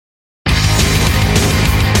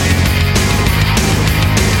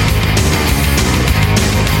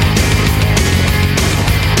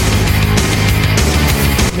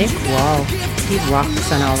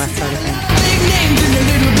rocks and all that sort of thing.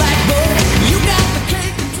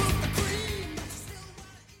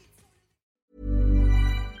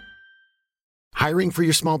 Hiring for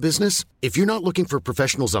your small business? If you're not looking for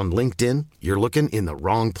professionals on LinkedIn, you're looking in the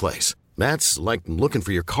wrong place. That's like looking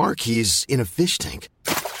for your car keys in a fish tank.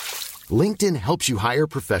 LinkedIn helps you hire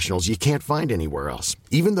professionals you can't find anywhere else,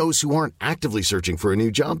 even those who aren't actively searching for a new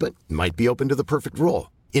job but might be open to the perfect role.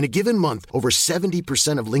 In a given month, over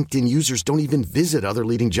 70% of LinkedIn users don't even visit other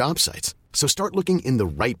leading job sites. So start looking in the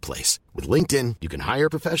right place. With LinkedIn, you can hire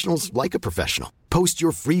professionals like a professional. Post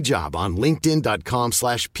your free job on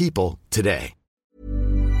linkedin.com/people today.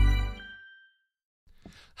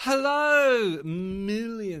 Hello,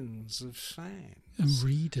 millions of fans. And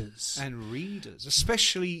readers. And readers,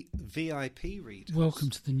 especially VIP readers. Welcome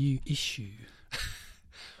to the new issue.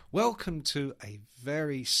 Welcome to a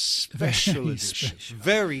very special edition.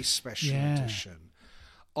 Very special edition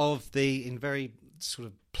of the, in very sort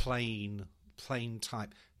of plain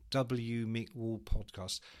type, W. Mick Wall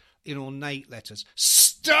podcast, in ornate letters,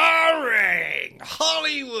 starring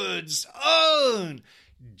Hollywood's own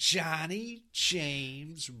Johnny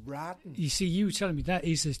James Rotten. You see, you were telling me that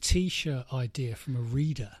is a T-shirt idea from a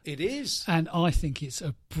reader. It is. And I think it's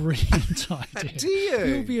a brilliant idea. Do you?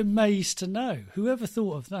 You'll be amazed to know. Whoever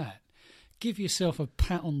thought of that? Give yourself a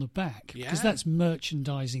pat on the back. Yeah. Because that's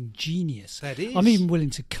merchandising genius. That is. I'm even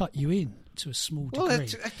willing to cut you in to a small degree.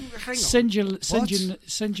 Hang on.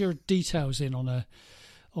 Send your details in on the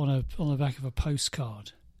back of a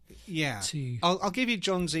postcard. Yeah. I'll give you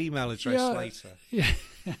John's email address later. Yeah.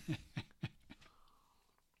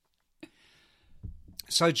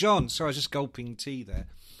 So, John, sorry, I was just gulping tea there.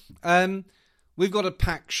 We've got a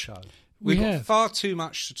packed show. We've got far too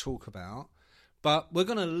much to talk about, but we're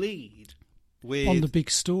going to lead with... on the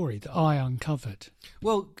big story that I uncovered.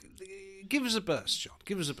 Well, give us a burst, John.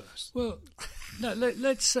 Give us a burst. Well, no,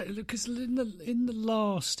 let's say, because in the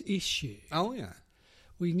last issue... Oh, yeah.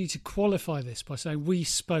 We need to qualify this by saying we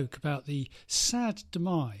spoke about the sad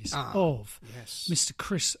demise of Mr.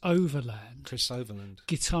 Chris Overland. Chris Overland.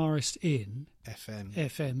 Guitarist in...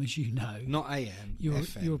 FM, as you know. Not AM,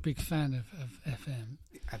 FM. You're a big fan of FM.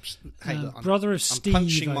 Absolutely. Hey, look, brother of I'm Steve...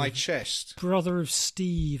 punching my chest. Brother of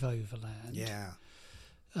Steve Overland. Yeah.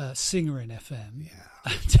 Singer in FM.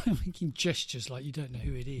 Yeah. Don't making gestures like you don't know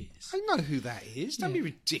who it is. I know who that is. Don't be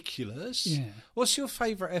ridiculous. Yeah. What's your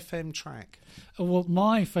favourite FM track? Well,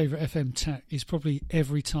 my favourite FM track is probably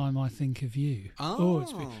Every Time I Think of You.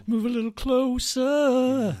 It's move a little closer.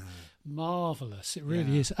 Yeah. Marvellous. It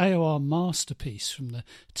really is. AOR masterpiece from the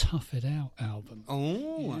Tough It Out album.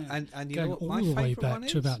 Oh, yeah. And you going know what all my the way favourite back one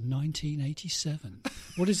is? to about 1987.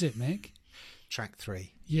 What is it, Meg? Track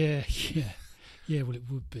 3. Yeah. Yeah, well, it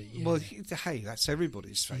would be. Yeah. Well, hey, that's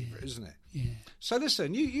everybody's favourite, isn't it? Yeah. So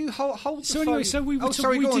listen, you hold the So anyway, phone. we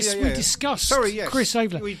discussed Chris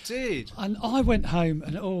Overland. We did. And I went home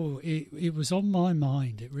and, it was on my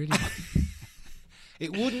mind. It really was.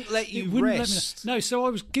 It wouldn't let you rest. No, so I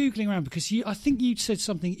was Googling around because I think you said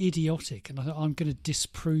something idiotic, and I thought, I'm going to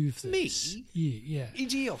disprove this. Me? You, yeah.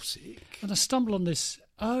 Idiotic? And I stumbled on this,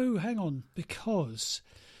 hang on, because...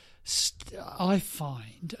 I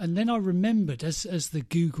find, and then I remembered as the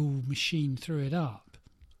Google machine threw it up,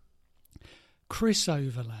 Chris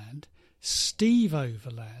Overland, Steve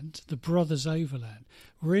Overland, the brothers Overland,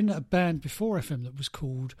 were in a band before FM that was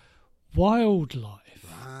called Wildlife,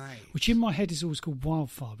 right? Which in my head is always called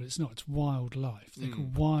Wildfire, but it's not. It's Wildlife. They're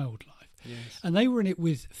called Wildlife, yes. And they were in it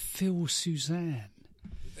with Phil Suzanne.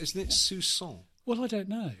 Isn't it Susan? Well, I don't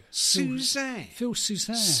know. Suzanne. Phil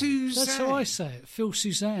Suzanne. Suzanne. That's how I say it. Phil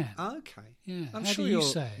Suzanne. Okay. Yeah. I'm how sure do you you're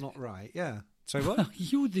say it? not right. Yeah. So what?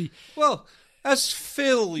 You're the... Well, as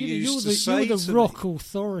Phil used to say to me... You're the rock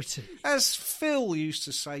authority. As Phil used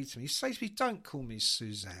to say to me, don't call me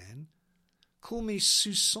Suzanne. Call me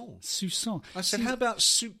Susan. Susan. I said, how about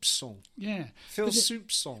Soupçon? Yeah. Phil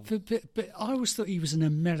Soupçon. But I always thought he was an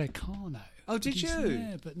Americano. Oh, did you?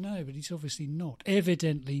 Yeah, but he's obviously not.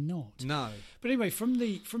 Evidently not. No. But anyway, from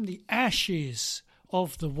the ashes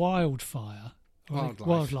of the wildfire...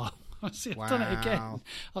 Wildlife. See, I've done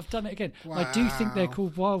it again. Wow. I do think they're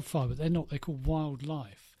called Wildfire, but they're not. They're called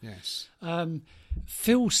Wildlife. Yes.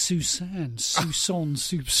 Phil Susan,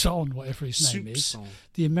 Soupçon, whatever his name is,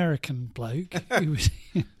 the American bloke, who was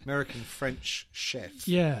American French chef.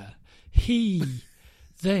 Yeah, he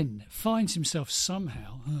then finds himself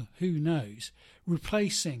somehow, who knows,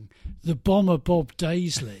 replacing the bomber Bob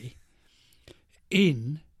Daisley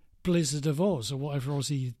in Blizzard of Oz or whatever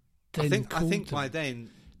Ozzy then called I think them. by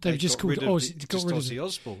then they've just called Ozzy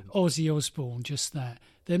Osbourne. Ozzy Osbourne, just that.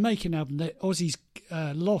 They're making an album that Ozzy's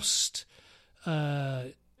lost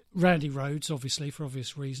Randy Rhoads, obviously, for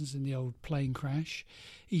obvious reasons, in the old plane crash.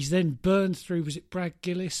 He's then burned through, was it Brad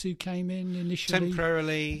Gillis who came in initially?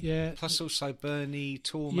 Temporarily, yeah. Plus also Bernie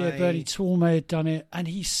Tormey. Yeah, Bernie Tormey had done it. And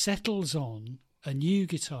he settles on a new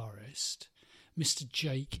guitarist, Mr.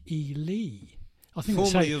 Jake E. Lee. I think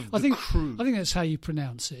that's how you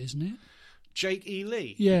pronounce it, isn't it? Jake E.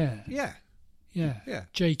 Lee? Yeah. Yeah. Yeah. Yeah.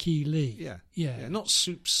 Jake E. Lee. Yeah. Yeah. Not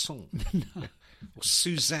Soupçon. No. Or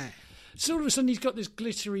Suzanne. So all of a sudden he's got this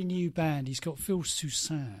glittery new band. He's got Phil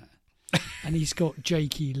Soussan and he's got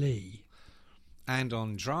Jake E. Lee. And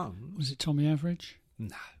on drums... Was it Tommy Average?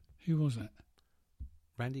 No. Who was it?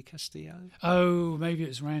 Randy Castillo? Oh, maybe it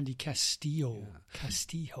was Randy Castillo. Yeah.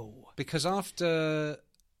 Castillo. Because after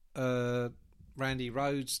Randy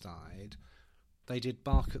Rhoads died, they did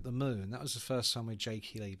Bark at the Moon. That was the first time with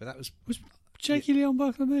Jake E. Lee, but that was... Was Jake E. Lee on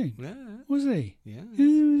Bark at the Moon? Yeah. Was he? Yeah.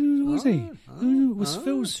 Was he? Was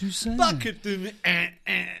Phil Soussan? Bark at the Moon.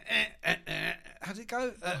 How'd it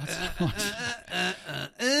go?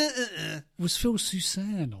 Was Phil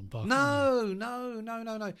Soussan on Bark at the Moon?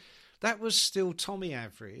 No. That was still Tommy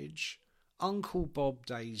Average, Uncle Bob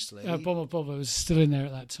Daisley. Bob was still in there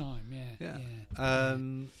at that time, yeah.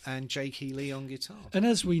 And Jake E. Lee on guitar. And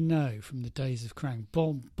as we know from the days of Krang,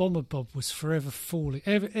 Bomber Bob was forever falling.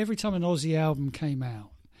 Every time an Aussie album came out,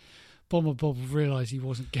 Bomber Bob realised he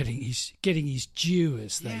wasn't getting his due,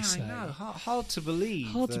 as they say. Yeah, I know. Hard to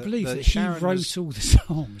believe. That he wrote all the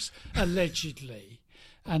songs, allegedly,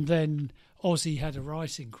 and then Ozzy had a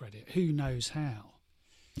writing credit. Who knows how?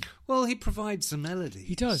 Well, he provides the melody.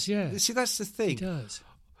 He does, yeah. See, that's the thing. He does.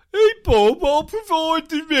 Hey, Bob, I'll provide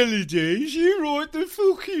the melodies. You write the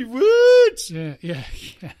fucking words. Yeah.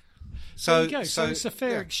 So there you go. So it's a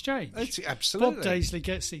fair exchange. It's absolutely. Bob Daisley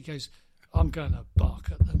gets it. He goes, I'm going to bark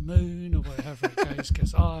at the moon, or whatever it goes,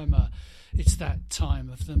 because it's that time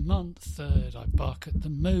of the month that I bark at the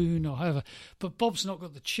moon, or however. But Bob's not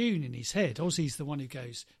got the tune in his head. Ozzy's the one who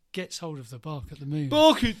gets hold of the bark at the moon.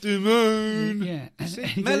 Bark at the moon. Yeah.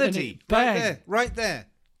 Melody. Right there.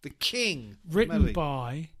 The king. Written melody.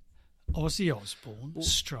 by Ozzy Osbourne,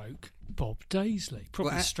 stroke Bob Daisley.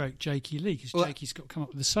 Probably stroke Jake E. Lee, because Jakey's got to come up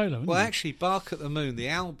with a solo, hasn't he? Actually, Bark at the Moon, the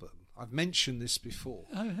album, I've mentioned this before.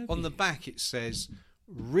 On the back it says,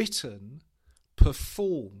 written,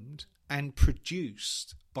 performed and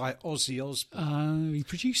produced by Ozzy Osbourne. He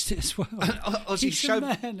produced it as well. Ozzy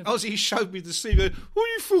showed me the CD. What do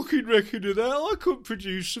you fucking reckon of that? I couldn't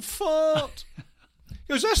produce a fart. He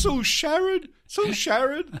goes, that's all Sharon. It's all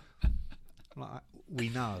Sharon. Like, we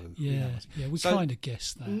know. We kind of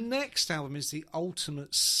guessed that. Next album is The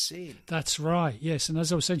Ultimate Sin. That's right, yes. And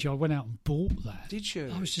as I was saying to you, I went out and bought that. Did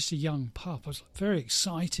you? I was just a young pup. I was very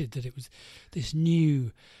excited that it was this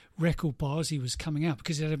new record by Ozzy was coming out,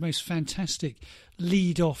 because it had a most fantastic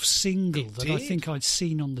lead-off single I think I'd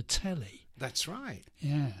seen on the telly. That's right.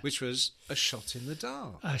 Yeah. Which was A Shot in the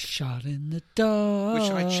Dark. A Shot in the Dark.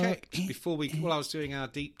 Which I checked before while I was doing our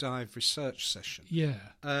deep dive research session. Yeah.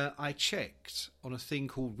 I checked on a thing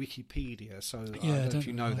called Wikipedia, so I don't know if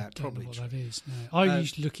you know that. Probably know what that is. No. I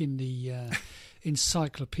used to look in the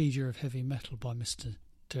Encyclopedia of Heavy Metal by Mr.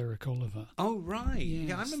 Derek Oliver. Oh, right.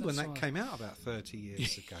 Yeah, I remember when that came out about 30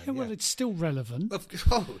 years ago. Well, it's still relevant.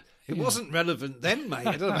 It wasn't relevant then, mate.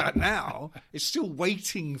 I don't know about now. It's still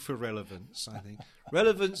waiting for relevance, I think.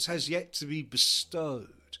 Relevance has yet to be bestowed.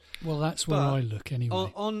 Well, that's where I look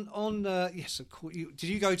anyway. Yes, of course. Did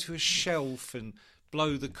you go to a shelf and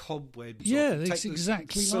blow the cobwebs off? Yeah, it's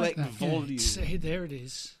exactly like that. Select volume. Yeah, there it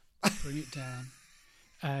is. Bring it down.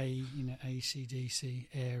 AC/DC,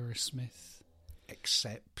 Aerosmith.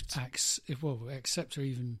 Except or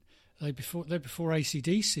even they're before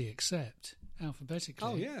AC/DC, except alphabetically.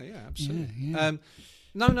 Oh yeah, absolutely. Yeah.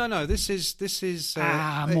 No. This is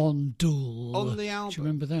Amondul. On the album. Do you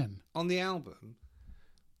remember them? On the album,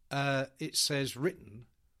 it says written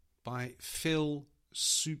by Phil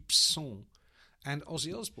Soupçon and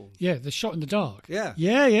Ozzy Osbourne. Yeah, The Shot in the Dark. Yeah,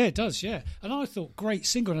 it does. Yeah, and I thought great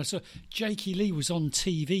single. And I saw Jake E. Lee was on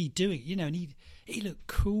TV doing it, and he looked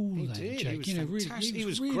cool then, did. Jake. He was fantastic. He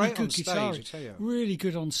was really great good on stage, I tell you. Really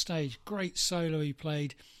good on stage. Great solo he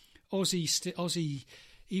played. Ozzy,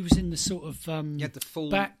 he was in the sort of the full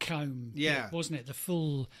backcomb, wasn't it? The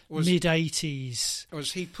full mid-80s. Or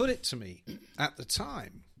as he put it to me at the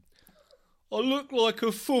time, I look like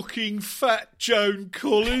a fucking fat Joan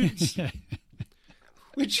Collins.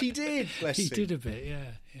 Which he did, bless him. He did a bit,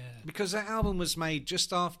 yeah. Because that album was made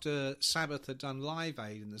just after Sabbath had done Live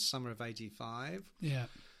Aid in the summer of 85. Yeah.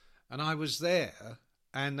 And I was there,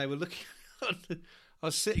 and they were looking... I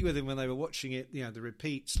was sitting with him when they were watching it, the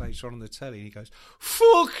repeats later on the telly, and he goes,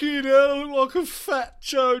 fucking hell, I look like a fat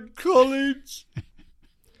Joan Collins.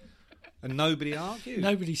 And nobody argued.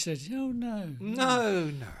 Nobody said, "Oh no,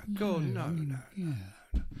 No. God, no.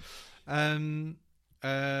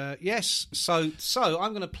 Yeah. Yes. So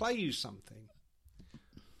I'm going to play you something.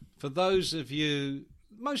 For those of you,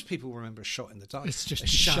 most people remember A Shot in the Dark. It's just a a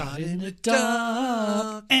shot in the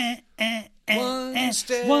dark.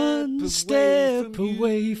 One step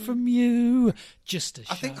away from you. Just a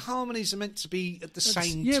shot. I think harmonies are meant to be at the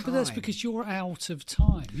same time. Yeah, but that's because you're out of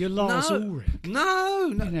time. You're Lars Ulrich.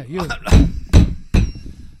 No. You know,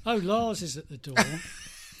 oh, Lars is at the door.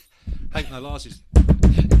 Hey, no, Lars is.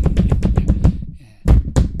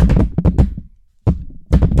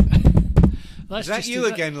 Is that you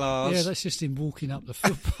again, Lars? Yeah, that's just him walking up the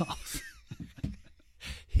footpath.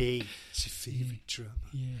 Hey, it's your favourite drummer.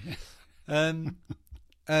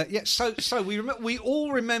 Yeah. So we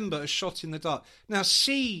all remember A Shot in the Dark. Now,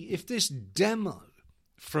 see if this demo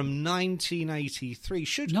from 1983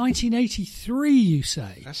 should... 1983, you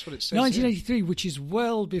say? That's what it says. 1983, here. Which is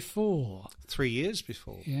well before. 3 years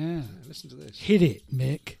before. Yeah. Listen to this. Hit it,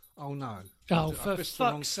 Mick. Oh, no. Oh, for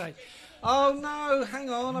fuck's sake. Oh, no,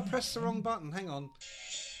 hang on. I pressed the wrong button. Hang on.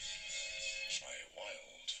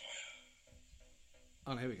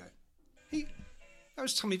 Oh, no, here we go. That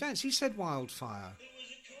was Tommy Vance. He said Wildfire.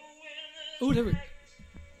 Oh, there we go.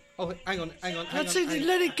 Oh, hang on. That's it.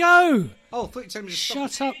 Let it go. Oh, I thought you told me to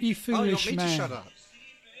stop. Shut up, you foolish you want me man. to shut up?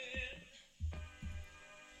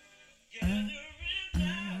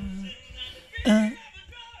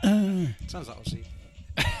 Sounds like Ozzy.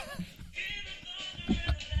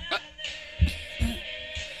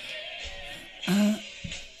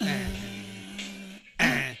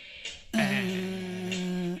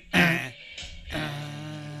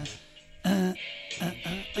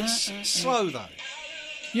 It's slow though.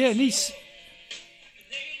 Yeah, it needs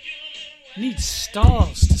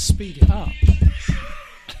stars to speed it up.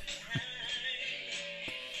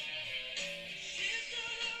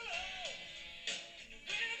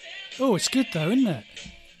 Oh, it's good though, isn't it?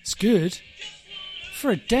 It's good.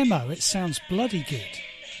 For a demo, it sounds bloody good.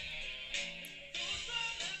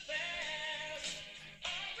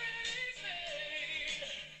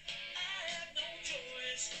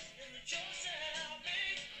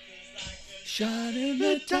 Shot in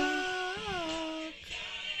the dark.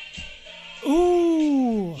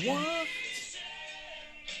 Ooh. What?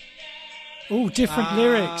 Ooh, different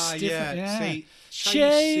lyrics. Different, yeah. See,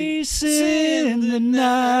 chasing the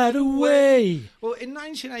night away. Well, in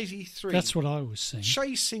 1983... That's what I was saying.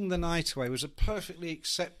 Chasing the Night Away was a perfectly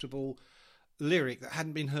acceptable lyric that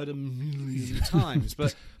hadn't been heard a million times.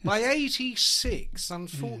 But by 86,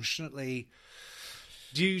 unfortunately,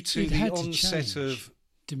 due to the onset of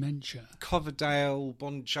dementia, Coverdale,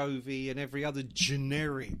 Bon Jovi, and every other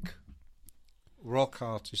generic rock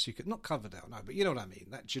artist you could... Not Coverdale, no, but you know what I mean.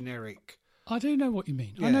 That generic... I do know what you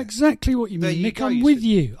mean. Yeah. I know exactly what you mean, Nick. I'm with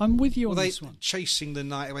you. I'm with you on this one. Chasing the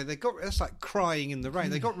Night Away. That's like Crying in the Rain.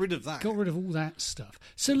 They got rid of that. Got rid of all that stuff.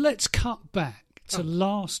 So let's cut back to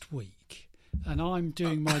last week, and I'm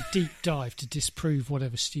doing my deep dive to disprove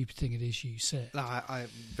whatever stupid thing it is you said. No, I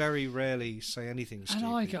very rarely say anything stupid.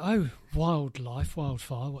 And I go,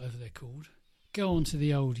 Wildfire, whatever they're called. Go onto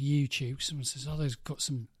the old YouTube. Someone says, they've got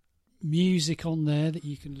some music on there that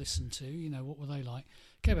you can listen to. You know, what were they like?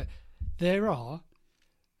 Okay, but there are,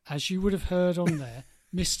 as you would have heard on there,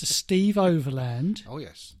 Mr. Steve Overland. Oh,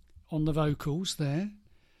 yes. On the vocals there.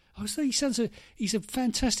 I was thinking he's a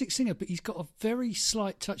fantastic singer, but he's got a very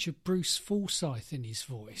slight touch of Bruce Forsyth in his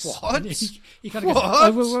voice. What? He kind of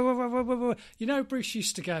goes, whoa. You know, Bruce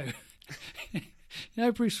used to go...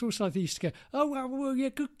 Bruce Forsyth used to go, well, yeah,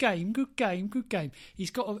 good game.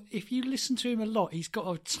 He's got if you listen to him a lot, he's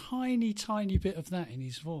got a tiny, tiny bit of that in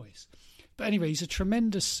his voice. But anyway, he's a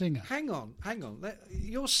tremendous singer. Hang on.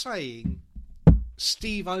 You're saying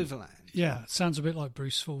Steve Overland? Yeah, sounds a bit like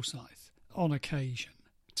Bruce Forsyth on occasion.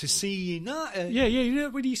 To see United? Yeah, you know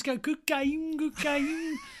when he used to go, good game. Hang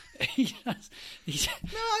on.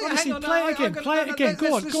 Play it again.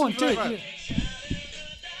 Go on, do it. Yeah.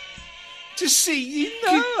 To see you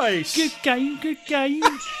nice. Good game.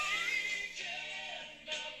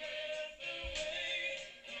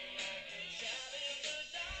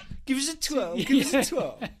 Give us a 12.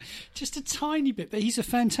 Just a tiny bit, but he's a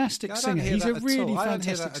fantastic singer. He's a really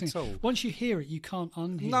fantastic singer. Once you hear it, you can't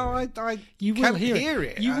unhear it. No, you will hear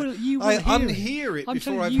it. You will I unhear it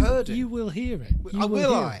before I've heard it. You will hear it.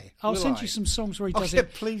 I'll send you some songs where he does it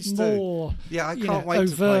more I can't wait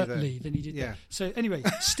overtly than he did there. There. So anyway,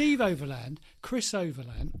 Steve Overland, Chris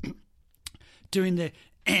Overland, doing the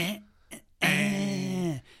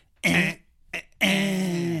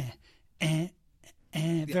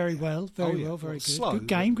very well, very good. Slow,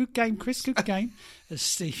 good game, Chris. Good game. As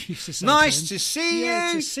Steve used to say. Nice to see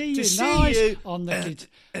you. To see you. See nice you. on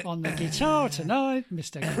the guitar tonight,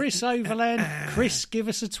 Mr. Chris Overland. Chris, give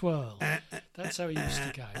us a twirl. That's how he used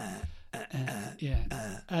to go.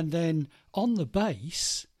 And then on the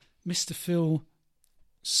bass, Mr. Phil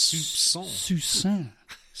Soussan.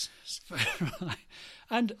 Right.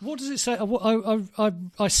 And what does it say?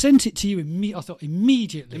 I sent it to you. I thought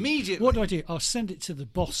immediately. What do? I'll send it to the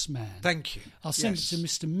boss man. Thank you. I'll send it to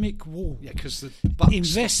Mr. Mick Wall. Yeah, because the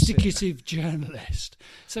investigative journalist.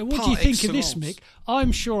 So what do you think of this, Mick?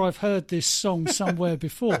 I'm sure I've heard this song somewhere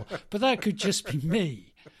before, but that could just be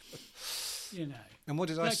me. You know. And what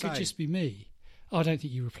did I say? That could just be me. I don't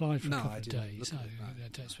think you replied for a couple of days.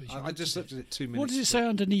 I just looked at it 2 minutes. What does it say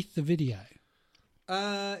underneath the video?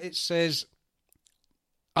 It says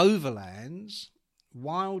Overland's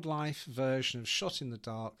wildlife version of Shot in the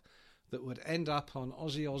Dark that would end up on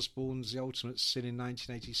Ozzy Osbourne's The Ultimate Sin in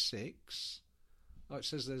 1986. Oh, it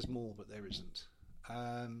says there's more, but there isn't.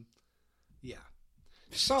 Yeah.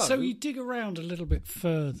 So you dig around a little bit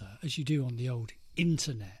further, as you do on the old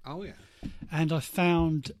internet. Oh, yeah. And I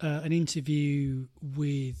found an interview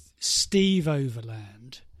with Steve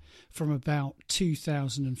Overland from about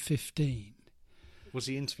 2015. Was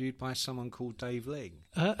he interviewed by someone called Dave Ling?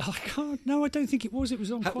 I can't. No, I don't think it was. It was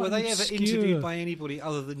on quite Were they ever obscure... interviewed by anybody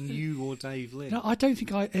other than you or Dave Ling? No, I don't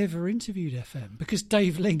think I ever interviewed FM because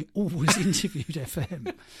Dave Ling always interviewed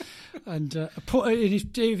FM. And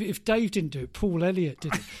if Dave didn't do it, Paul Elliott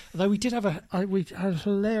did it. Although we did have we had a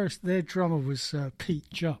hilarious. Their drummer was Pete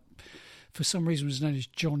Jupp. For some reason, was known as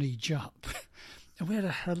Johnny Jupp. And we had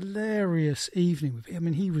a hilarious evening with him. I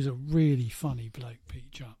mean, he was a really funny bloke,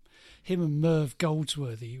 Pete Jupp. Him and Merv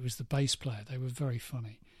Goldsworthy, who was the bass player, they were very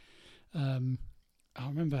funny. I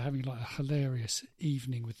remember having like a hilarious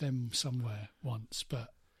evening with them somewhere once,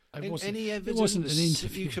 but it wasn't an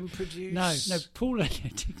interview. You can produce? No.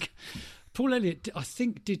 Paul Elliott, I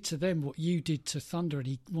think, did to them what you did to Thunder, and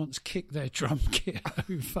he once kicked their drum kit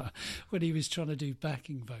over when he was trying to do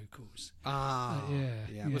backing vocals.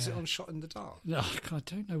 Yeah. Was it on Shot in the Dark? No, I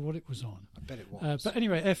don't know what it was on. I bet it was. But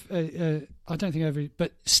anyway, I don't think ever.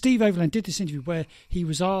 But Steve Overland did this interview where he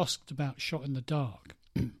was asked about Shot in the Dark.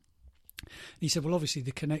 He said, "Well, obviously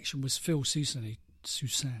the connection was Phil Soussan.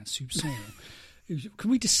 Can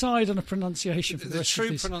we decide on a pronunciation for the rest of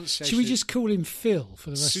this? Pronunciation. Should we just call him Phil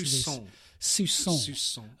for the rest of this?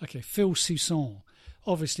 Soussan. Okay, Phil Soussan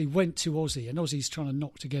obviously went to Ozzy, and Ozzy's trying to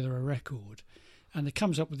knock together a record, and it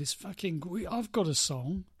comes up with this I've got a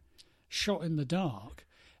song, Shot in the Dark,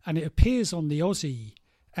 and it appears on the Ozzy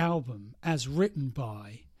album as written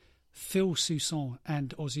by Phil Soussan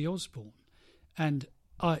and Ozzy Osbourne. And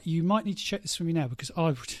you might need to check this for me now, because I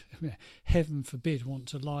would, heaven forbid, want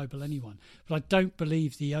to libel anyone. But I don't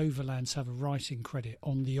believe the Overlands have a writing credit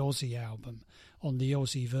on the Ozzy album, on the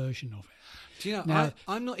Ozzy version of it. Do you know, now,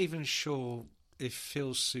 I'm not even sure if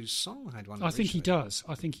Phil Soussan had one. I think he does.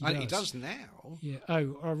 He does now. Yeah. Oh,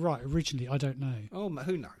 right. Originally, I don't know. Oh,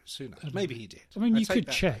 who knows? Maybe he did. I mean, you could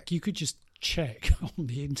check. You could just check on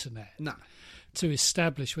the internet. No. To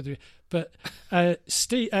establish whether. But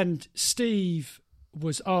Steve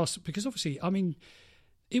was asked, because obviously, I mean,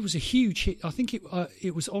 it was a huge hit. I think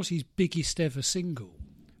it was Ozzy's biggest ever single,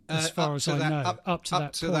 as far as I know. Up to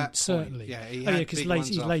that point, certainly. Yeah, because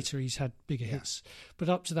later he's had bigger hits. But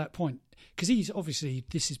up to that point, because he's obviously,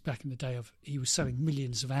 this is back in the day of, he was selling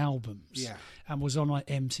millions of albums and was on like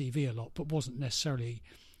MTV a lot, but wasn't necessarily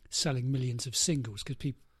selling millions of singles,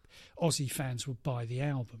 because Ozzy fans would buy the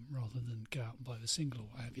album rather than go out and buy the single or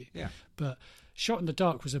what have you. Yeah. But Shot in the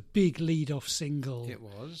Dark was a big lead-off single. It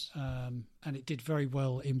was. And it did very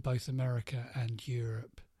well in both America and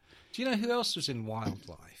Europe. Do you know who else was in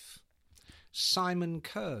Wildlife? Simon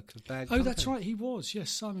Kirke of Bad Company. Oh, that's right, he was. Yes,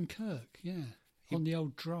 Simon Kirke, on the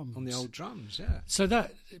old drums. On the old drums, yeah. So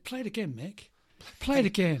play it again, Mick. Play it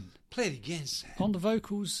again. Play it again, Sam. On the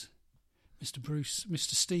vocals,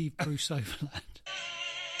 Mr. Steve Bruce Overland.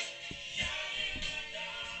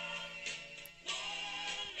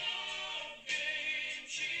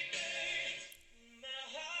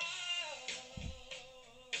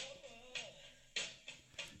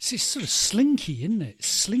 It's sort of slinky, isn't it?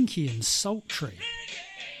 Slinky and sultry.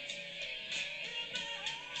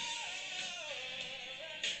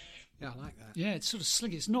 Yeah, I like that. Yeah, it's sort of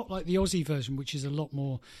slinky. It's not like the Ozzy version, which is a lot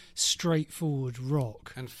more straightforward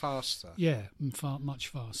rock. And faster. Yeah, and much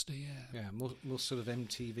faster, yeah. Yeah, more sort of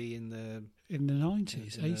MTV in the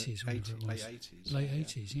 90s, 80s, whatever it was. Late 80s. Late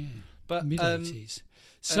 80s, yeah. But mid-80s.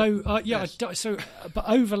 But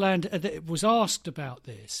Overland was asked about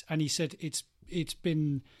this, and he said it's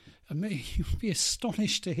been I mean, you'd be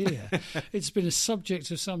astonished to hear it's been a subject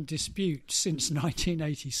of some dispute since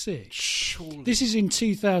 1986. Surely. This is in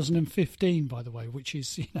 2015, by the way, which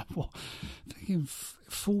is, thinking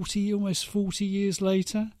 40, almost 40 years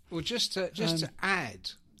later. Well, just to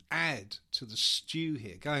add to the stew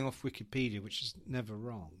here, going off Wikipedia, which is never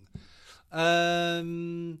wrong.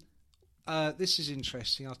 This is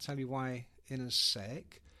interesting. I'll tell you why in a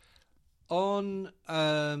sec. On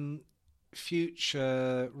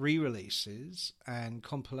future re-releases and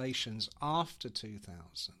compilations after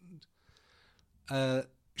 2000,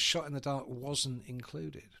 Shot in the Dark wasn't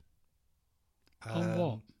included. On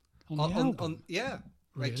what? On the album? Yeah,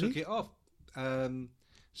 really? They took it off.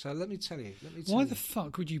 So let me tell you. Why the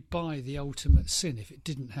fuck would you buy The Ultimate Sin if it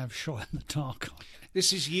didn't have Shot in the Dark on it?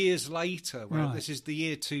 This is years later. Right? Right. This is the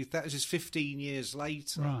year 2000. This is 15 years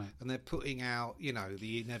later. Right. And they're putting out,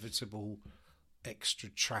 the inevitable extra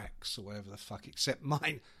tracks or whatever the fuck, except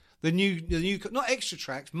mine. The new, not extra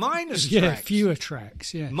tracks, minus tracks. Yeah, fewer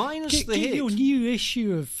tracks, yeah. Minus the get hit. your new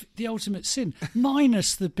issue of The Ultimate Sin,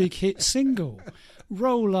 minus the big hit single,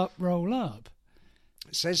 Roll Up, Roll Up.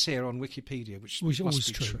 It says here on Wikipedia, which always must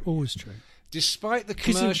be true. Always true. Despite the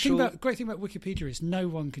Because commercial... the great thing about Wikipedia is no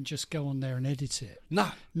one can just go on there and edit it. No.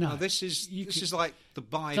 No. This is like the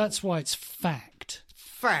Bible. That's why it's fact.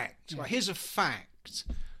 Fact. Yeah. Right, here's a fact.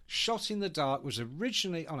 Shot in the Dark was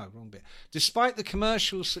originally... Oh, no, wrong bit. Despite the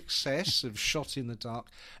commercial success of Shot in the Dark,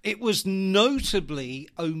 it was notably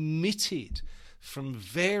omitted from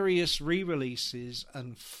various re-releases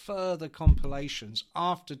and further compilations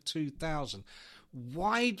after 2000,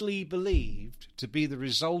 widely believed to be the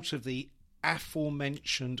result of the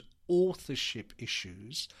aforementioned authorship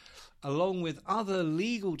issues, along with other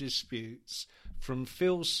legal disputes from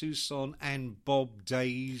Phil Soussan and Bob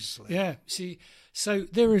Daisley. Yeah, see, so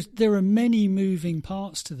there are many moving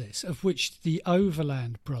parts to this, of which the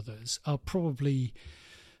Overland brothers are probably,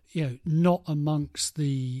 not amongst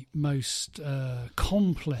the most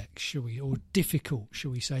complex, or difficult,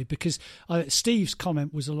 shall we say, because Steve's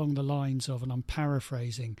comment was along the lines of, and I'm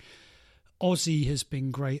paraphrasing, Ozzy has been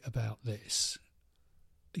great about this.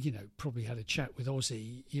 Probably had a chat with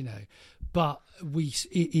Ozzy, but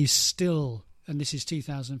it is still, and this is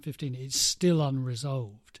 2015, it's still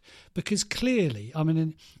unresolved. Because clearly,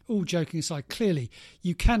 all joking aside, clearly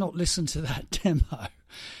you cannot listen to that demo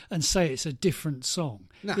and say it's a different song.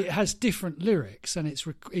 No. It has different lyrics and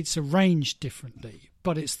it's arranged differently,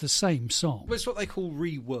 but it's the same song. Well, it's what they call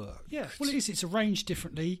rework. Yeah, well, it is. It's arranged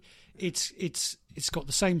differently. It's got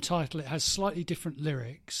the same title. It has slightly different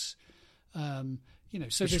lyrics. So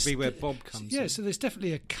which would be where Bob comes in. Yeah, so there's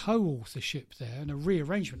definitely a co-authorship there and a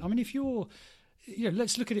rearrangement. If you're,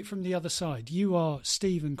 let's look at it from the other side. You are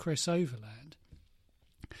Steve and Chris Overland,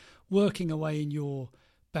 working away in your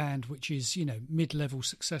band, which is, mid-level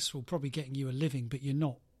successful, probably getting you a living, but you're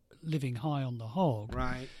not living high on the hog.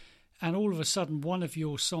 Right. And all of a sudden, one of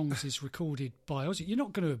your songs is recorded by Ozzy. You're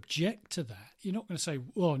not going to object to that. You're not going to say,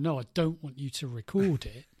 well, no, I don't want you to record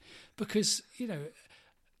it, because,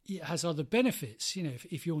 it has other benefits.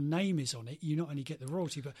 If your name is on it, you not only get the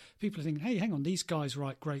royalty, but people are thinking, hey, hang on, these guys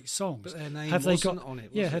write great songs. But their name have wasn't they got, on it,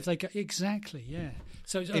 was yeah, it? have they got... Exactly, yeah.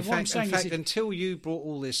 So In fact, until you brought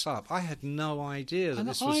all this up, I had no idea that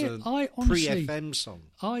this was a pre-FM song.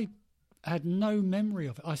 I had no memory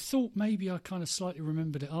of it. I thought maybe I kind of slightly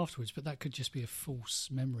remembered it afterwards, but that could just be a false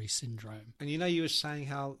memory syndrome. And you were saying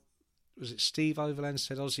how, was it Steve Overland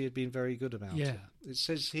said Ozzy had been very good about it? It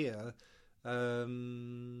says here...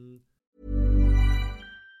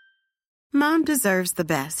 Mom deserves the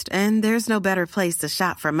best, and there's no better place to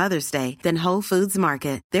shop for Mother's Day than Whole Foods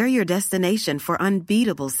Market. They're your destination for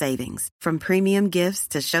unbeatable savings, from premium gifts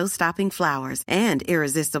to show-stopping flowers and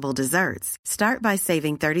irresistible desserts. Start by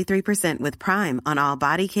saving 33% with Prime on all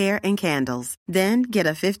body care and candles. Then get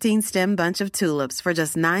a 15-stem bunch of tulips for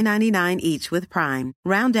just $9.99 each with Prime.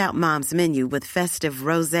 Round out Mom's menu with festive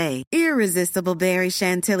rosé, irresistible berry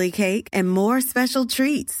chantilly cake, and more special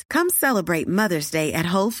treats. Come celebrate Mother's Day at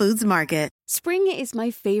Whole Foods Market. Spring is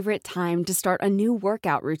my favorite time to start a new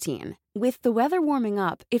workout routine. With the weather warming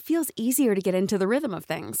up, it feels easier to get into the rhythm of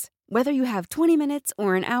things. Whether you have 20 minutes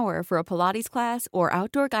or an hour for a Pilates class or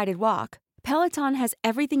outdoor guided walk, Peloton has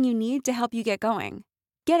everything you need to help you get going.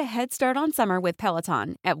 Get a head start on summer with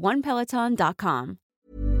Peloton at onepeloton.com.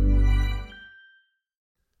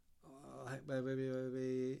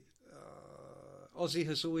 Ozzy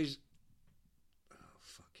has always... Oh,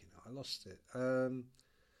 fucking hell, I lost it.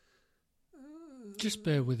 Just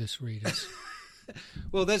bear with us, readers.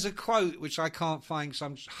 Well, there's a quote which I can't find because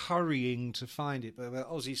I'm hurrying to find it, but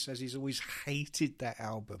Ozzy says he's always hated that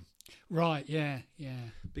album. Right, yeah.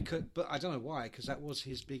 But I don't know why, because that was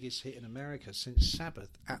his biggest hit in America since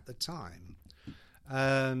Sabbath at the time.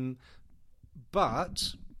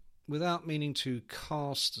 But without meaning to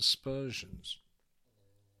cast aspersions,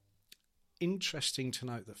 interesting to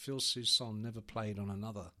note that Phil Soussan never played on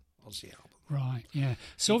another Ozzy album. Right, yeah.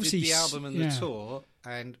 So He obviously did the album and the tour,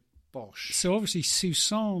 and bosh. So obviously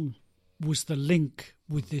Soussan was the link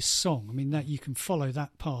with this song. I mean, that you can follow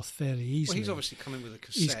that path fairly easily. Well, he's obviously coming with a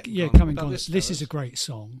cassette. This is a great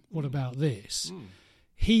song. What about this?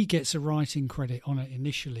 He gets a writing credit on it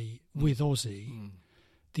initially with Ozzy.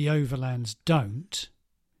 The Overlands don't.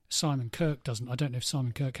 Simon Kirke doesn't. I don't know if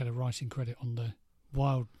Simon Kirke had a writing credit on the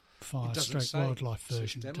Wildlife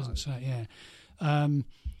version. It doesn't say, yeah.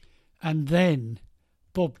 And then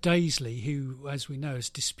Bob Daisley, who, as we know, has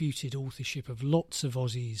disputed authorship of lots of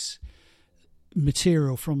Ozzy's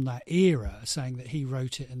material from that era, saying that he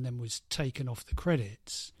wrote it and then was taken off the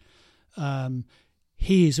credits.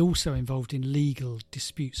 He is also involved in legal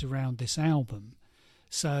disputes around this album.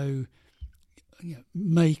 So,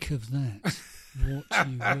 make of that what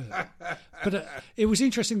you will. But it was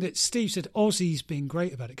interesting that Steve said Ozzy's been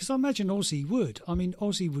great about it, because I imagine Ozzy would. I mean,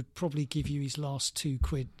 Ozzy would probably give you his last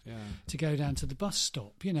 £2 to go down to the bus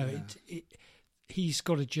stop. He's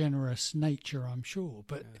got a generous nature, I'm sure,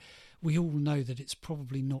 but we all know that it's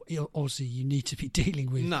probably not Ozzy you need to be dealing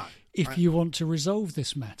with if you want to resolve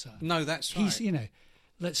this matter. No, that's right. He's,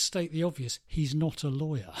 let's state the obvious, he's not a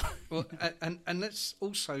lawyer. Well, and let's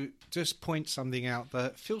also just point something out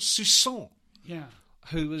that Phil Soussan,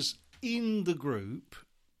 who was in the group,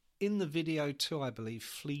 in the video too, I believe,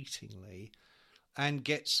 fleetingly, and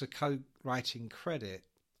gets a co-writing credit.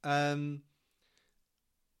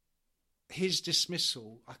 His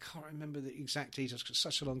dismissal, I can't remember the exact details because it's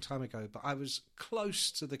such a long time ago, but I was close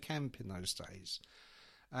to the camp in those days.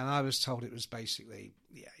 And I was told it was basically,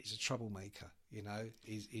 he's a troublemaker, he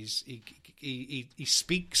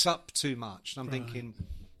speaks up too much. And I'm thinking,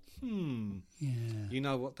 you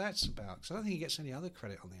know what that's about? Because I don't think he gets any other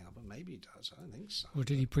credit on the album. Maybe he does. I don't think so. Or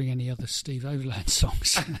did he bring any other Steve Overland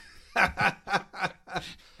songs?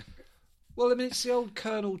 Well, I mean, it's the old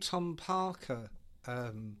Colonel Tom Parker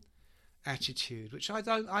attitude, which I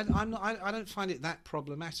don't find it that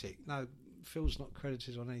problematic. No, Phil's not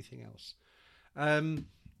credited on anything else.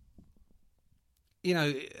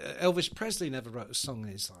 Elvis Presley never wrote a song in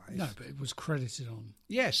his life. No, but it was credited on.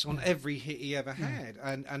 Yes, on every hit he ever had.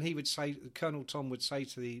 And he would say, Colonel Tom would say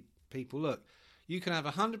to the people, look, you can have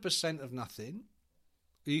 100% of nothing,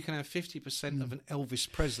 or you can have 50% of an Elvis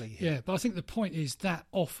Presley hit. Yeah, but I think the point is that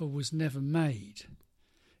offer was never made.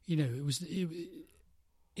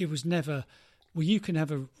 It was never, well, you can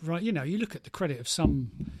have you look at the credit of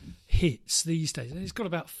some hits these days, and it's got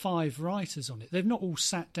about 5 writers on it. They've not all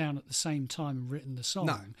sat down at the same time and written the song.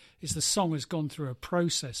 No. It's the song has gone through a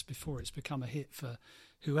process before it's become a hit for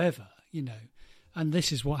whoever, And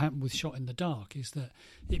this is what happened with Shot in the Dark, is that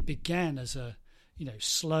it began as a,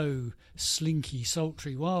 slow, slinky,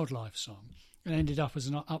 sultry wildlife song and ended up as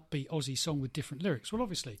an upbeat Aussie song with different lyrics. Well,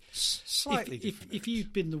 obviously, slightly different. If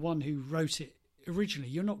you'd been the one who wrote it originally,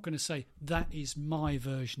 you're not going to say that is my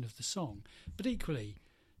version of the song. But equally,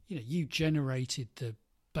 you generated the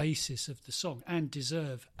basis of the song and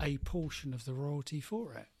deserve a portion of the royalty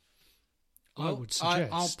for it. Well, I would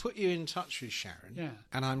suggest. I'll put you in touch with Sharon,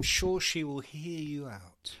 and I'm sure she will hear you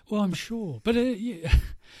out. Well, I'm sure, but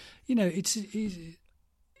it's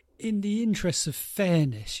in the interests of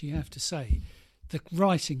fairness, you have to say the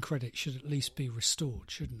writing credit should at least be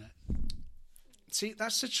restored, shouldn't it? See,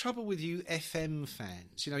 that's the trouble with you FM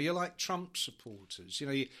fans. You're like Trump supporters.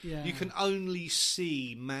 You can only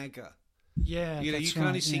see MAGA. Yeah, you can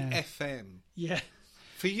only see FM. Yeah.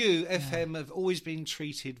 For you, FM have always been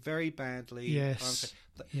treated very badly. Yes.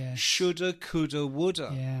 Shoulda, coulda,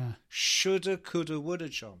 woulda. Yeah. Shoulda, coulda, woulda,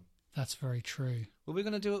 John. That's very true. Well, we're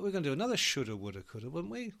going to do it. We're going to do another shoulda, woulda, coulda,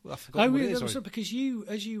 wouldn't we? Well, I forgot what it is. Because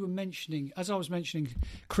as I was mentioning,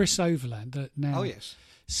 Chris Overland, that now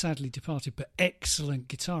sadly departed, but excellent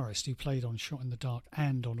guitarist who played on Shot in the Dark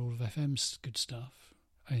and on all of FM's good stuff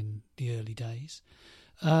in the early days.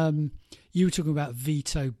 You were talking about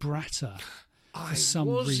Vito Bratta for some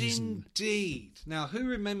reason. Indeed. Now, who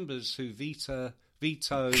remembers who Vito...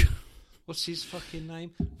 What's his fucking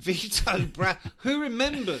name? Vito Bratta. Who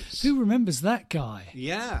remembers? Who remembers that guy?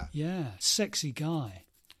 Yeah. Yeah, sexy guy.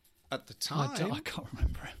 At the time. I can't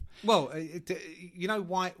remember him. Well,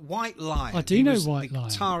 White Lion. I do know White Lion.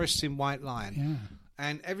 The guitarist in White Lion. Yeah.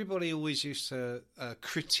 And everybody always used to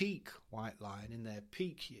critique White Lion in their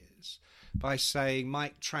peak years by saying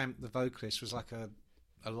Mike Tramp, the vocalist, was like a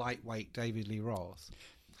lightweight David Lee Roth.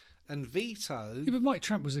 and Vito. Yeah, but Mike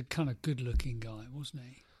Tramp was a kind of good-looking guy, wasn't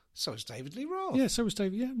he? So was David Lee Roth. Yeah, so was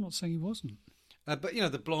David. Yeah, I'm not saying he wasn't. But,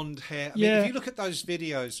 the blonde hair. I Yeah. mean, if you look at those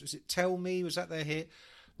videos, was it Tell Me? Was that their hit?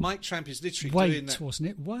 Mike Tramp is literally doing that. Wasn't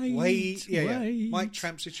it? Wait. Wait. Mike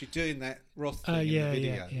Tramp's literally doing that Roth thing in the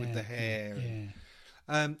video with the hair.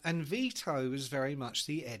 And Vito was very much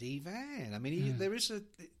the Eddie Van. I mean, there is a,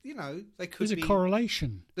 they could There's a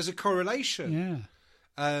correlation. There's a correlation.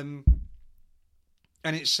 Yeah.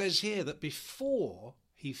 And it says here that before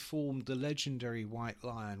he formed the legendary White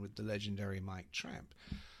Lion with the legendary Mike Tramp,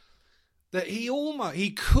 that he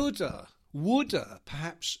coulda, woulda,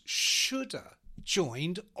 perhaps shoulda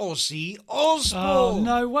joined Ozzy Osbourne. Oh,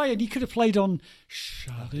 no way. And he could have played on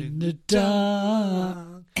Shut in the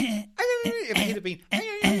Dark. He'd have been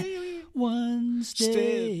one step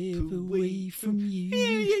away from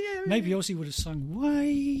you. Maybe Ozzy would have sung,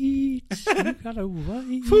 Wait, you gotta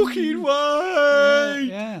wait. Fucking wait!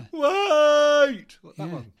 Yeah. Wait! What, that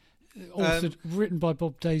one? Authored, written by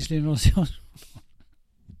Bob Daisley and Ozzy Osbourne.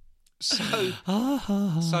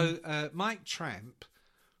 So Mike Tramp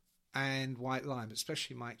and White Lion, but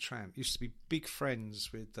especially Mike Tramp, used to be big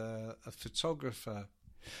friends with a photographer.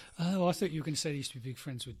 Oh, I thought you were going to say he used to be big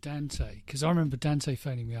friends with Dante, because I remember Dante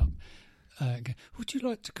phoning me up. Going, would you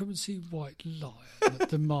like to come and see White Lion at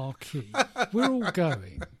the Marquee? We're all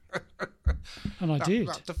going. And I did.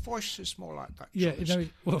 The voice is more like that. Yeah,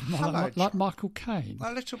 Hello, like Michael Caine.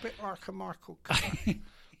 A little bit like a Michael Caine,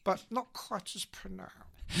 but not quite as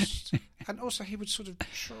pronounced. And also, he would sort of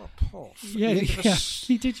drop off. Yeah.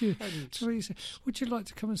 He did. So he said, would you like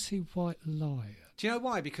to come and see White Lion? Do you know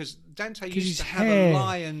why? Because Dante used his to have hair. a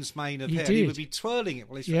lion's mane of hair. Did. He would be twirling it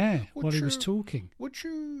while he was talking. Would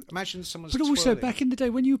you imagine someone's But also, twirling? back in the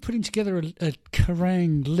day, when you were putting together a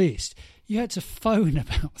Kerrang list, you had to phone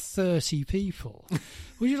about 30 people.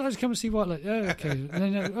 Would you like to come and see White Lion? Oh, okay. And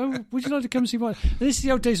then, would you like to come and see White Lion? This is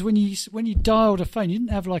the old days when you dialed a phone. You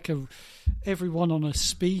didn't have like everyone on a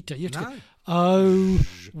speed dial. You had to go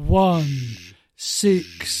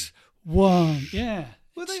 0161. Yeah.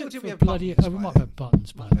 Well, Except did for we have bloody? buttons We by might then? have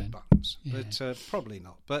buttons by then. Yeah. But probably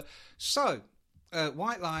not. But so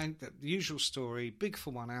White Lion, the usual story, big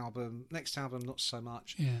for one album. Next album, not so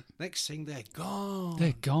much. Yeah. Next thing, they're gone.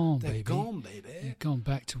 They're gone, They're baby. gone, baby. They've gone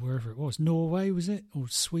back to wherever it was. Norway, was it? Or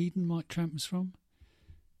Sweden, Mike Tramp was from?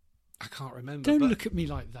 I can't remember. Don't but look at me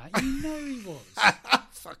like that. You know he was.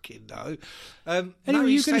 Fucking no. Anyway, No,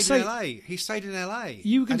 he you were gonna stayed in say- LA. He stayed in LA.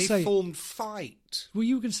 You were gonna and say- he formed Fight. Well,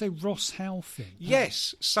 you were going to say Ross Halfing.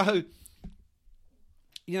 Yes. So,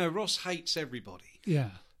 Ross hates everybody. Yeah,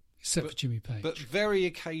 except for Jimmy Page. But very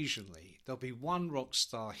occasionally, there'll be one rock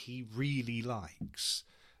star he really likes.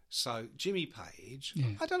 So, Jimmy Page,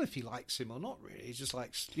 I don't know if he likes him or not really. He just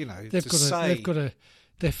likes, they're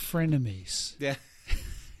frenemies. Yeah.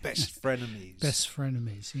 Best frenemies. Best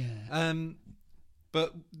frenemies, yeah.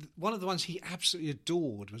 But one of the ones he absolutely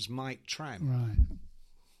adored was Mike Tramp. Right.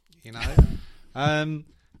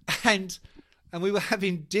 And we were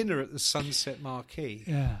having dinner at the Sunset Marquee.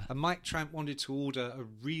 Yeah. And Mike Tramp wanted to order a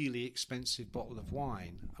really expensive bottle of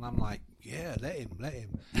wine. And I'm like, yeah, let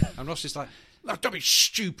him. And Ross is like, no, don't be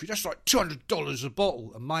stupid. That's like $200 a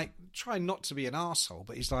bottle. And Mike, trying not to be an arsehole,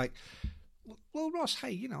 but he's like, well, Ross,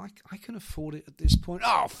 hey, I can afford it at this point.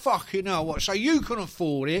 Oh, fucking hell, what? So you can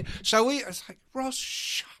afford it? So it's like, Ross,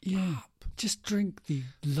 shut up. Just drink the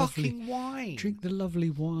lovely fucking wine. Drink the lovely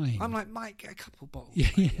wine. I'm like, Mike, get a couple bottles. Yeah,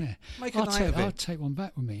 mate. yeah. Make a night of it. I'll take one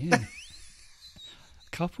back with me, yeah. A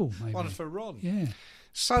couple, maybe. One for Ron. Yeah.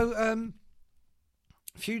 So, a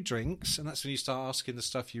few drinks, and that's when you start asking the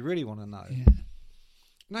stuff you really want to know. Yeah.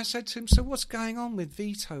 And I said to him, so what's going on with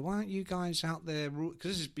Vito? Why aren't you guys out there?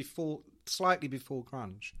 Because this is slightly before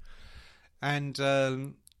grunge. And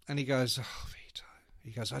he goes, oh, Vito.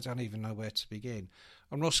 He goes, I don't even know where to begin.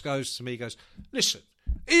 And Ross goes to me, he goes, listen,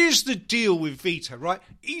 here's the deal with Vito, right?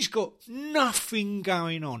 He's got nothing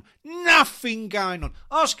going on. Nothing going on.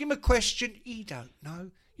 Ask him a question, he don't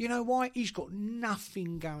know. You know why? He's got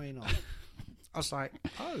nothing going on. I was like,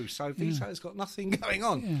 oh, so Vito's got nothing going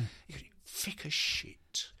on. Yeah. He goes, thick as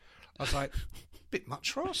shit. I was like, bit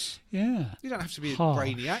much, Ross. Yeah. You don't have to be a Harsh.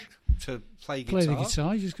 brainiac to play guitar. Play the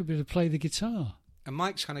guitar. You just got to be able to play the guitar. And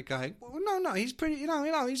Mike's kind of going, well, no, he's pretty,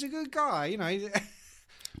 he's a good guy, he's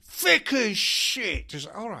thick as shit. Just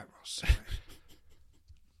all right, Ross.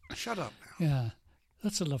 Shut up now. Yeah.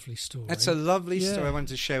 That's a lovely story. That's a lovely story I wanted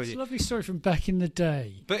to share with It's you. a lovely story from back in the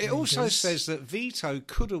day. But it also Because- says that Vito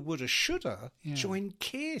coulda, woulda, shoulda joined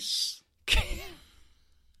Kiss.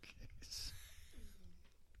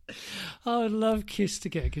 I would love Kiss to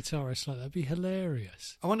get a guitarist like that. It'd be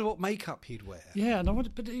hilarious. I wonder what makeup he'd wear. Yeah,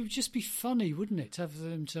 but it would just be funny, wouldn't it, to have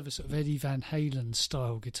them to have a sort of Eddie Van Halen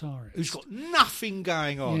style guitarist Who's got nothing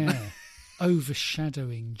going on. Yeah,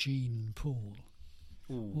 overshadowing Gene and Paul.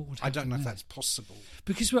 What would I don't know happen if there? that's possible.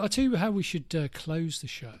 Because I'll tell you how we should close the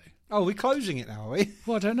show. Oh, we're closing it now, are we?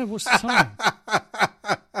 Well, I don't know. What's the time?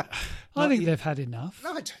 I think they've had enough. No,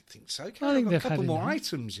 I don't think so. I think I've got a they've couple had more enough.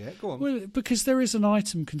 items yet. Go on. Well, because there is an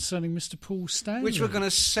item concerning Mr. Paul Stanley. Which we're going to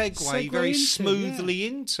segue very into, smoothly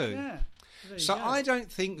into. Yeah. There you So go. I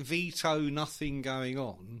don't think Vito Nothing Going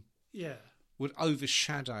On Yeah. would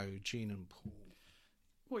overshadow Gene and Paul.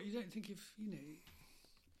 What, you don't think if, you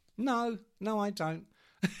know... No, I don't.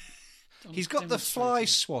 He's got the fly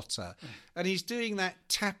swatter, and he's doing that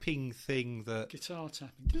tapping thing that... Guitar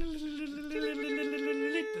tapping. That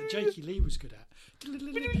Jakey Lee was good at.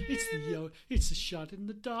 It's the shot in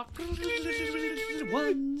the dark.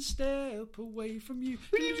 One step away from you.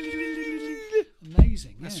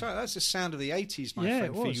 Amazing. That's yeah. right, that's the sound of the 80s, my Yeah,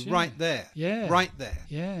 friend, it for was, you. yeah. Right there. Yeah. Right there.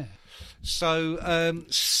 Yeah. So,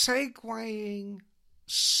 segueing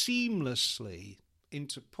seamlessly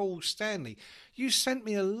into Paul Stanley, you sent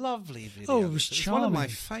me a lovely video. Oh, it was charming. one of my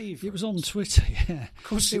favourites. It was on Twitter, yeah. Of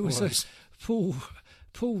course it was.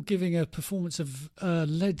 Paul giving a performance of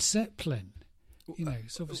Led Zeppelin. You know,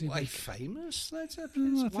 it's obviously a famous Led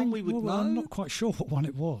Zeppelin? I One think, we would know? I'm not quite sure what one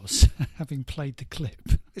it was, having played the clip.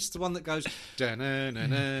 It's the one that goes...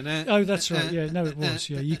 Da-na-na-na-na, Oh, that's right. Yeah, no, it was.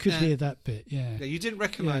 Yeah, you could hear that bit. Yeah. Yeah, you didn't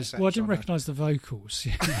recognise that. Well, I didn't John, recognise the vocals.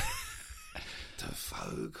 Yeah. The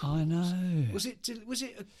vocals. I know. Was it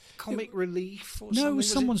a comic relief or No, something? it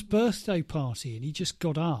was someone's birthday party, and he just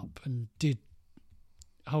got up and did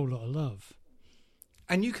a whole lot of love.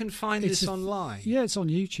 And you can find this online. Yeah, it's on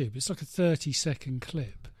YouTube. It's like a 30-second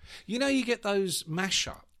clip. You know, you get those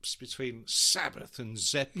mashups between Sabbath and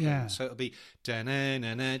Zeppelin. Yeah. So it'll be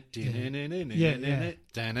da-na-na-na, da-na-na-na-na, Yeah.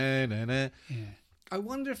 da-na-na-na. Yeah. I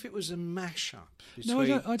wonder if it was a mashup between...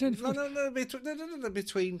 No, I don't think...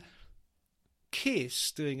 between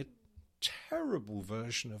Kiss doing a terrible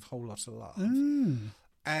version of Whole Lotta Love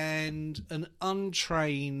and an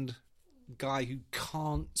untrained guy who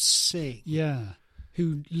can't sing. Yeah.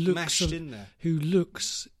 Who looks... Mashed in there. Who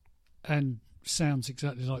looks and sounds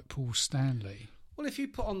exactly like Paul Stanley. Well, if you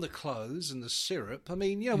put on the clothes and the syrup, I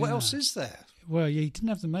mean, what Yeah. else is there? Well, yeah, he didn't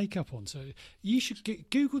have the makeup on, so you should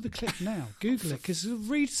Google the clip now. Google it, because the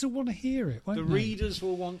readers will want to hear it, won't The they? readers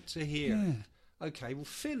will want to hear Yeah. it. Okay, well,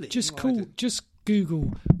 fill it. Just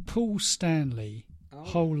Google Paul Stanley,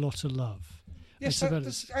 Whole Lot of Love. Yes, It's about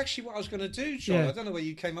that's actually what I was going to do, John. Yeah. I don't know where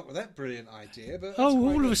you came up with that brilliant idea, but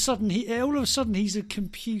all of a sudden he's a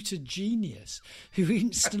computer genius who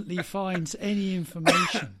instantly finds any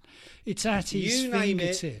information. It's at his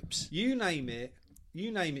fingertips. You name it,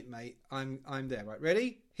 mate. I'm there. Right,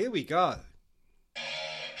 ready? Here we go.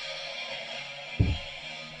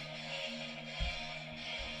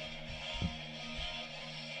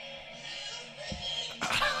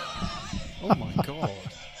 Oh my god.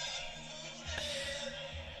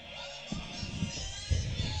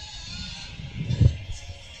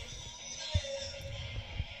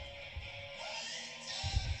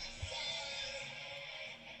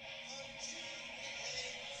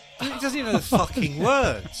 He doesn't even know the fucking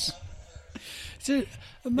words. It's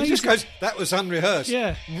amazing. He just goes, that was unrehearsed.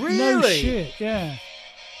 Yeah. Really? No shit, yeah.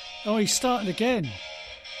 Oh, he's starting again.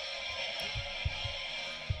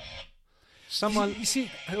 Someone, You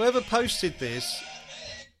see- whoever posted this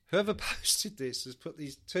has put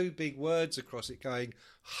these two big words across it going,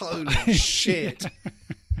 holy shit.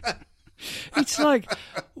 It's like,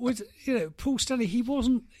 with Paul Stanley, he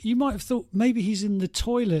wasn't, you might have thought maybe he's in the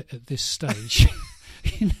toilet at this stage.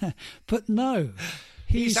 But no.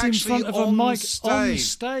 He's in actually front of a on mic stage, on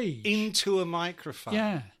stage. into a microphone.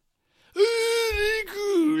 Yeah. But he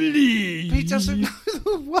doesn't know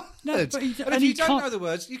the words. No, but and if and you he don't can't- know the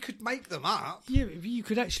words, you could make them up. Yeah, you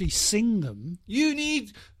could actually sing them. You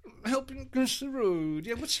need help across the road.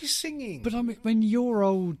 Yeah, what's he singing? But I mean, when your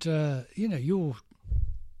old, your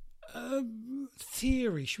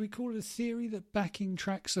theory, should we call it a theory that backing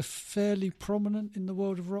tracks are fairly prominent in the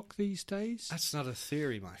world of rock these days? That's not a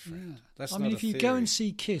theory, my friend. Yeah. That's I not mean, a if you theory. go and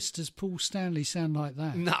see Kiss, does Paul Stanley sound like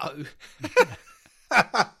that? No.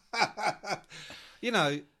 You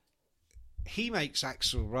know, he makes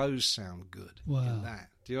Axl Rose sound good Wow. in that.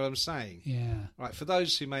 Do you know what I'm saying? Yeah. Right, for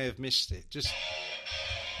those who may have missed it, just...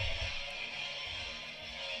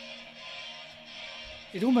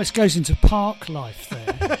 It almost goes into park life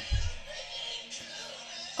there.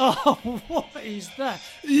 Oh, what is that?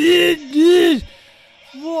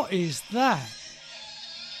 What is that?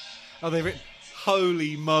 Oh, they've written,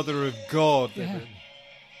 Holy Mother of God. Yeah.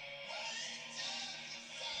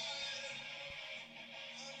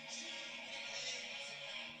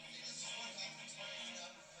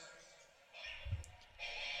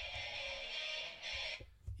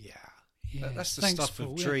 Yeah. That's the Thanks, stuff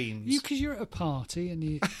Paul. of dreams. Because you're at a party and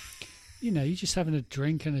you, you're just having a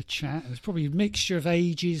drink and a chat. There's probably a mixture of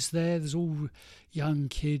ages there. There's all young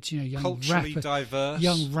kids, young culturally diverse,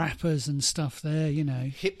 young rappers and stuff there.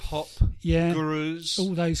 Hip hop gurus,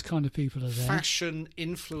 all those kind of people are there. Fashion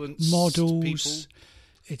influenced models. people.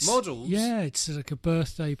 It's models. Yeah, it's like a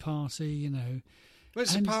birthday party.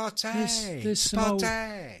 It's a party. There's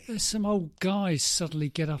some old guys suddenly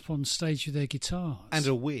get up on stage with their guitars and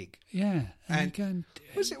a wig. Yeah, and going,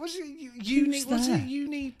 was it unique? Was it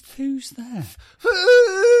unique? Who's that?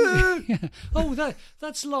 Yeah. Oh,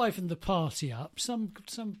 that's livened the party up. Some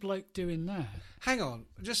bloke doing that. Hang on,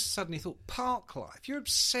 I just suddenly thought Parklife. You're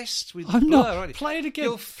obsessed with I'm Blur, not. aren't you? Play it again.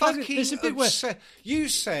 You're fucking There's a bit obsessed. where you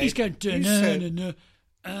said he's going.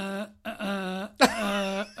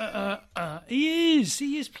 He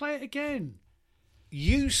is. Play it again.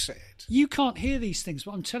 You said you can't hear these things,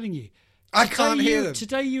 but I'm telling you. I can't hear them.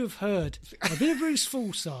 Today you have heard a bit of Bruce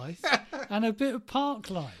Forsyth and a bit of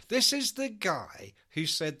Parklife. This is the guy who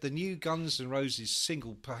said the new Guns N' Roses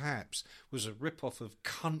single, perhaps, was a rip-off of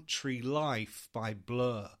Country Life by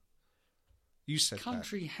Blur. You said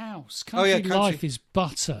Country that. House. Country Life is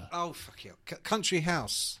butter. Oh, fuck you. Country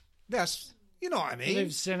House. That's... You know what I mean?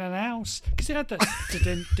 Lives in an house. Because it had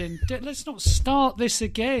that... Let's not start this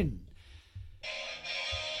again.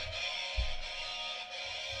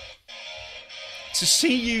 To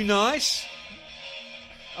see you nice.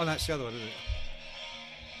 Oh, that's the other one, isn't it?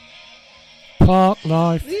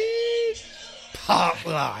 Parklife.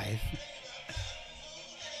 Parklife.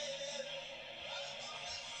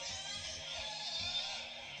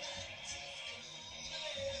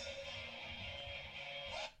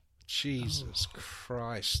 Jesus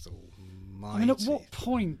Christ almighty. I mean, at what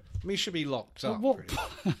point... We should be locked up.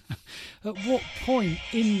 At what point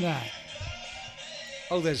in that...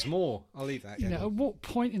 Oh, there's more. I'll leave that. At what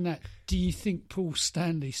point in that do you think Paul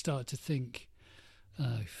Stanley started to think,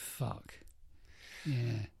 oh, fuck.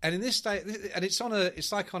 Yeah. And in this day, and it's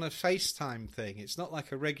like on a FaceTime thing. It's not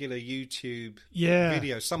like a regular YouTube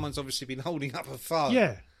video. Someone's obviously been holding up a phone.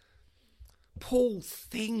 Yeah. Paul,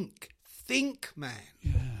 think, man.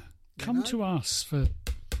 Yeah. Come to us for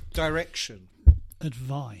direction,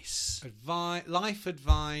 advice, life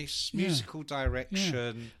advice, musical direction.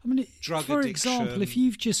 Yeah. I mean, drug for addiction. example, if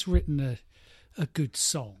you've just written a good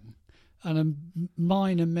song and a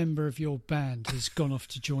minor member of your band has gone off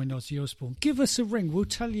to join Ozzy Osbourne, give us a ring. We'll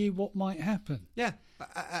tell you what might happen. Yeah,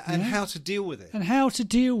 and how to deal with it. And how to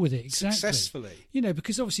deal with it, exactly. Successfully.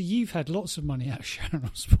 Because obviously you've had lots of money out of Sharon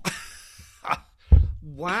Osbourne.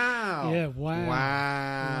 Wow. Yeah,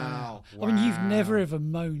 wow. I mean, you've never ever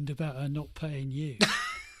moaned about her not paying you.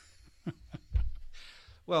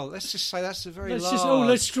 Well, let's just say that's a very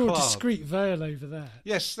let's draw club. a discreet veil over that.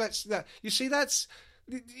 Yes, that's that. You see, that's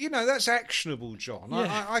actionable, John.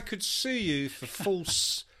 Yeah. I could sue you for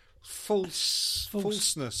falseness,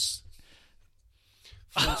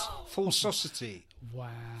 falsosity. Wow,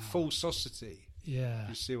 falsosity. Yeah,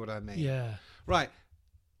 you see what I mean? Yeah, right.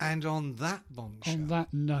 And on that bombshell, on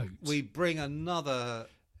that note, we bring another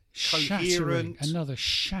shattering.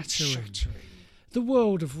 The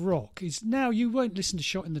world of rock is now. You won't listen to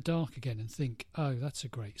Shot in the Dark again and think, "Oh, that's a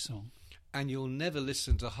great song." And you'll never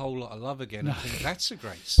listen to Whole Lot of Love again and think that's a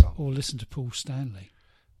great song. Or listen to Paul Stanley.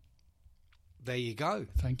 There you go.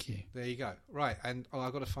 Thank you. There you go. Right, and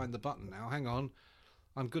I've got to find the button now. Hang on.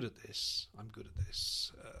 I'm good at this.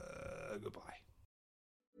 Goodbye.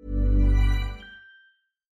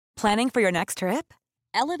 Planning for your next trip?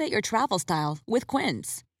 Elevate your travel style with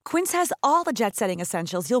Quince. Quince has all the jet-setting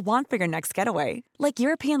essentials you'll want for your next getaway, like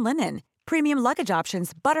European linen, premium luggage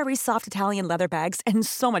options, buttery soft Italian leather bags, and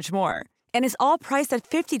so much more. And is all priced at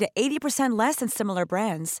 50 to 80% less than similar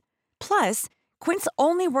brands. Plus, Quince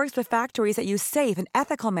only works with factories that use safe and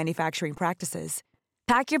ethical manufacturing practices.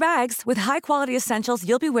 Pack your bags with high-quality essentials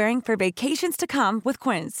you'll be wearing for vacations to come with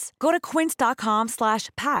Quince. Go to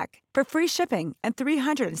quince.com/pack for free shipping and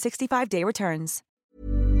 365-day returns.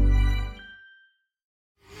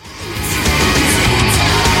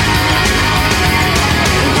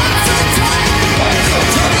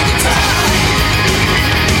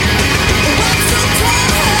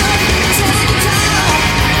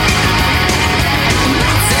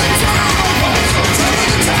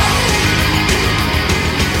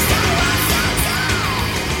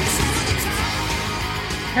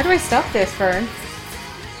 How do I stop this, Fern?